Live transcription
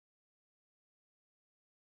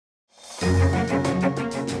What's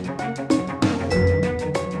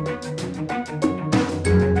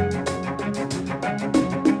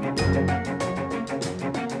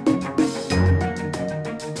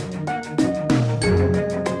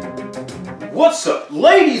up,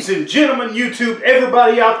 ladies and gentlemen, YouTube,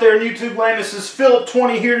 everybody out there in YouTube land? This is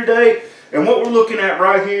Philip20 here today, and what we're looking at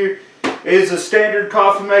right here is a standard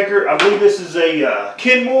coffee maker. I believe this is a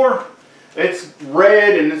Kenmore. It's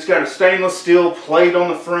red and it's got a stainless steel plate on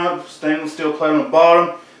the front, stainless steel plate on the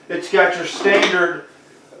bottom. It's got your standard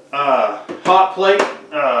hot plate.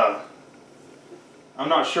 I'm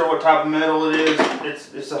not sure what type of metal it is.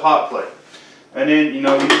 It's a hot plate, and then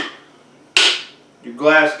your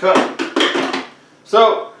glass cup.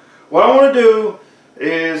 So what I want to do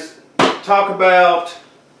is talk about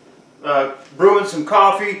brewing some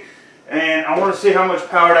coffee, and I want to see how much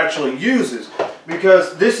power it actually uses,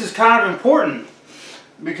 because this is kind of important,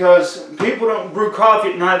 because people don't brew coffee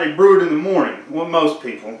at night, they brew it in the morning. Well, most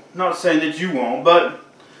people. Not saying that you won't, but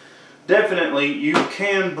definitely you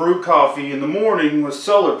can brew coffee in the morning with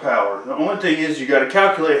solar power. The only thing is you got to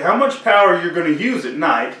calculate how much power you're going to use at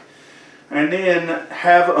night, and then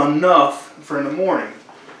have enough for in the morning.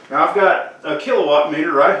 Now I've got a kilowatt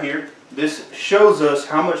meter right here. This shows us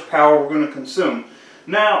how much power we're going to consume.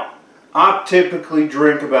 Now I typically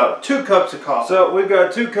drink about 2 cups of coffee. So we've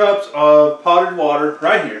got 2 cups of potted water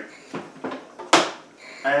right here.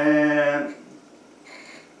 And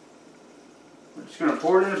we're just going to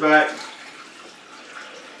pour it in the back.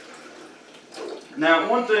 Now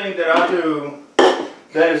one thing that I do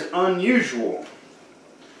that is unusual,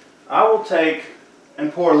 I will take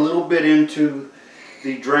and pour a little bit into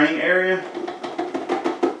the draining area,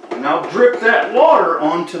 and I'll drip that water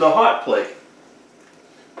onto the hot plate.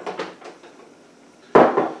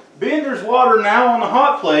 Being there's water now on the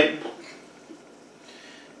hot plate,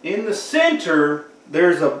 in the center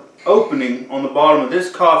there's an opening on the bottom of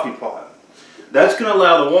this coffee pot. That's going to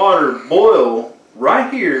allow the water to boil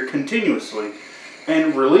right here continuously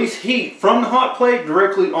and release heat from the hot plate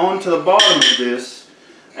directly onto the bottom of this,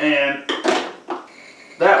 and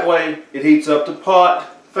that way it heats up the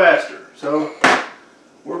pot faster. So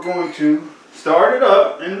we're going to start it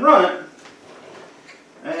up and run it,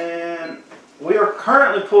 and we are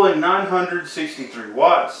currently pulling 963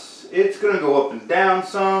 watts. It's going to go up and down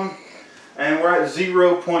some, and we're at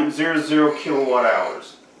 0.00 kilowatt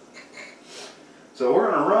hours. So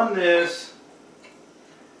we're going to run this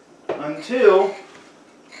until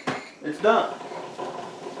it's done.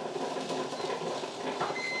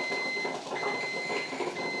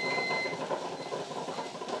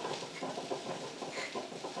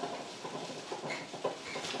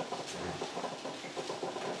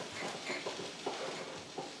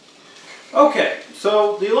 Okay,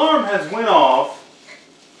 so the alarm has went off,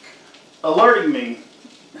 alerting me,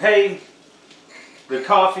 hey, the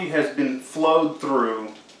coffee has been flowed through,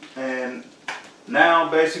 and now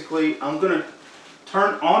basically I'm going to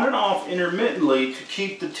turn on and off intermittently to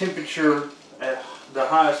keep the temperature at the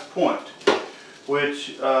highest point,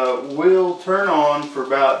 which will turn on for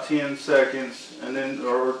about 10 seconds and then,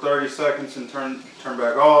 or 30 seconds, and turn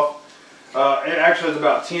back off. It actually is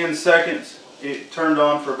about 10 seconds. It turned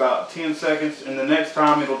on for about 10 seconds, and the next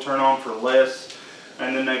time it'll turn on for less,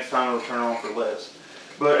 and the next time it'll turn on for less.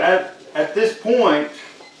 But at this point,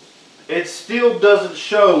 it still doesn't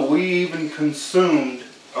show we even consumed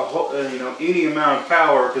any amount of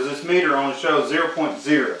power, because this meter only shows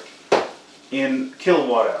 0.0 in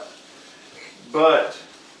kilowatt hour. But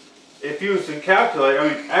if you was to calculate, I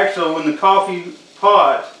mean, actually when the coffee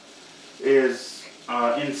pot is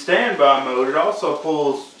in standby mode, it also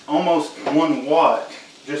pulls almost 1 watt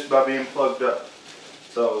just by being plugged up.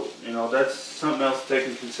 So, that's something else to take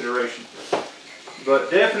into consideration. But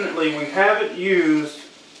definitely we haven't used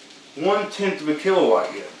 1/10 of a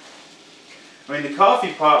kilowatt yet. I mean, the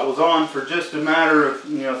coffee pot was on for just a matter of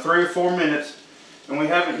 3 or 4 minutes, and we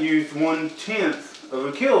haven't used 1/10 of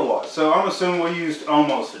a kilowatt. So I'm assuming we used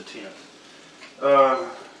almost a 1/10.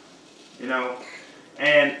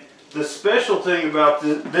 And the special thing about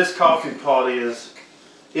this coffee pot is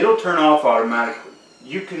it'll turn off automatically.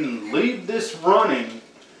 You can leave this running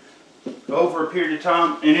over a period of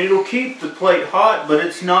time, and it'll keep the plate hot, but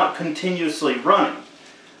it's not continuously running.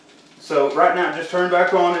 So right now it just turned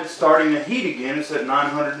back on. It's starting to heat again. It's at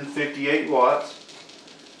 958 watts.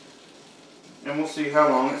 And we'll see how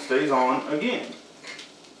long it stays on again.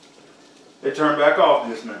 It turned back off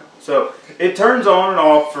just now. So it turns on and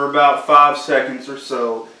off for about 5 seconds or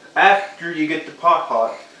so after you get the pot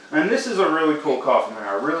hot. And this is a really cool coffee maker.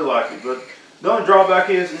 I really like it. But the only drawback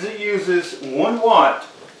is it uses 1 watt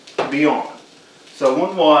to be on. So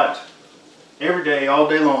 1 watt every day, all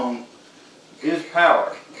day long, is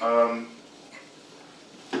power.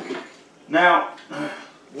 Now,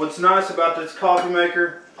 what's nice about this coffee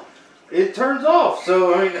maker, it turns off.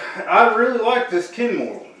 So, I mean, I really like this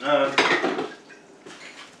Kenmore.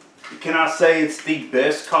 Can I say it's the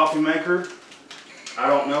best coffee maker? I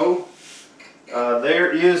don't know.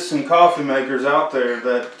 There is some coffee makers out there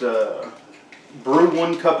that brew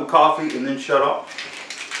 1 cup of coffee and then shut off.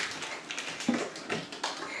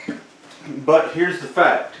 But here's the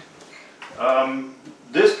fact.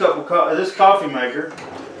 This coffee maker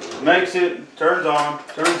makes it, turns on,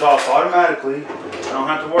 turns off automatically. I don't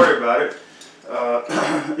have to worry about it.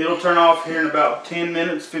 It'll turn off here in about 10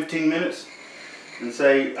 minutes, 15 minutes, and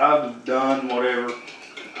say, I've done whatever.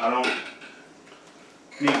 I don't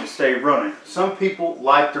need to stay running. Some people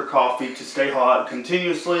like their coffee to stay hot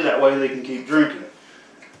continuously, that way they can keep drinking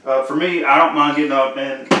it. For me, I don't mind getting up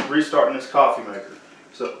and restarting this coffee maker.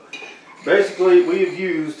 So basically, we have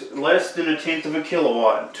used less than 1/10 of a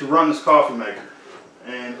kilowatt to run this coffee maker.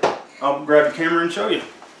 And I'll grab the camera and show you.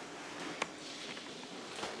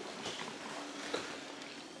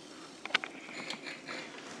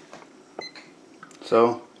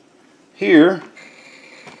 So here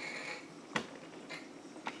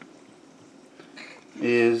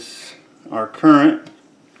is our current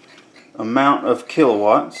amount of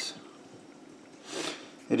kilowatts.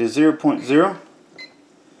 It is 0.0,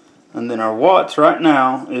 and then our watts right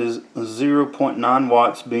now is 0.9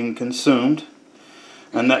 watts being consumed,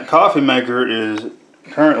 and that coffee maker is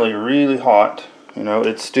currently really hot. You know,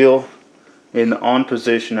 it's still in the on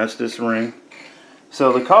position. That's this ring.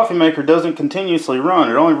 So the coffee maker doesn't continuously run.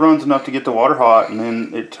 It only runs enough to get the water hot, and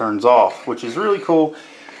then it turns off, which is really cool.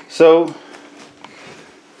 So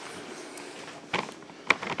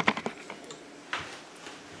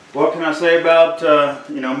what can I say about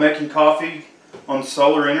you know, making coffee on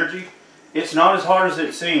solar energy? It's not as hard as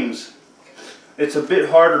it seems. It's a bit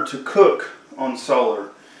harder to cook on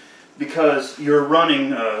solar because you're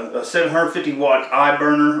running a 750 watt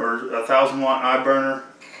iBurner or a 1000 watt iBurner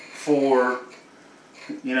for,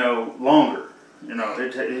 you know, longer. You know,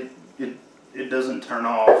 it doesn't turn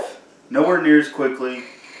off nowhere near as quickly.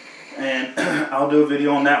 And I'll do a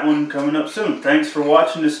video on that one coming up soon. Thanks for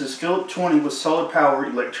watching. This is Philip 20 with Solar Power,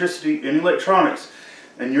 Electricity, and Electronics.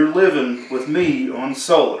 And you're living with me on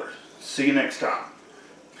solar. See you next time.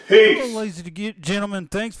 Peace. Hello, ladies and gentlemen.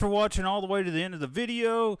 Thanks for watching all the way to the end of the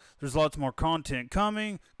video. There's lots more content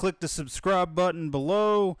coming. Click the subscribe button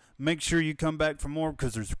below. Make sure you come back for more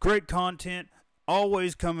because there's great content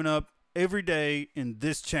always coming up every day in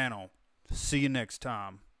this channel. See you next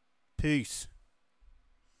time. Peace.